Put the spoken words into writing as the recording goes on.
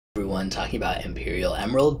everyone, talking about Imperial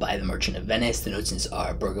Emerald by the Merchant of Venice. The notes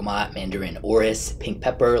are bergamot, mandarin, orris, pink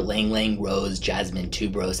pepper, ylang, rose, jasmine,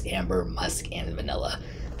 tuberose, amber, musk, and vanilla.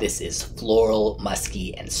 This is floral,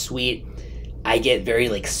 musky, and sweet. I get very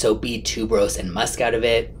soapy tuberose and musk out of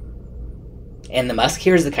it. And the musk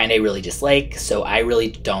here is the kind I really dislike, so I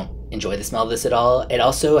really don't enjoy the smell of this at all. It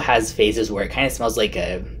also has phases where it kind of smells like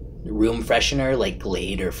a room freshener, like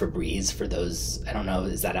Glade or Febreze. For those, I don't know,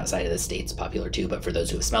 is that outside of the States popular too, but for those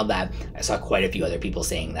who have smelled that, I saw quite a few other people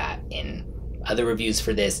saying that in other reviews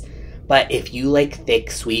for this. But if you like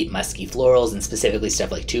thick, sweet, musky florals, and specifically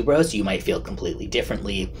stuff like tuberose, you might feel completely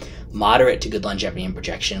differently. Moderate to good longevity and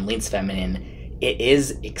projection, leans feminine. It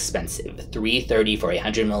is expensive, $3.30 for a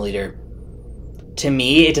 100 milliliter. To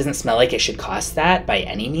me, it doesn't smell like it should cost that by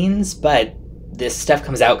any means, but this stuff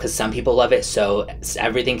comes out because some people love it, so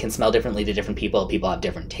everything can smell differently to different people. People have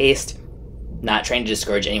different taste. Not trying to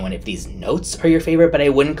discourage anyone if these notes are your favorite, but I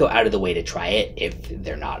wouldn't go out of the way to try it if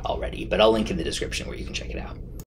they're not already. But I'll link in the description where you can check it out.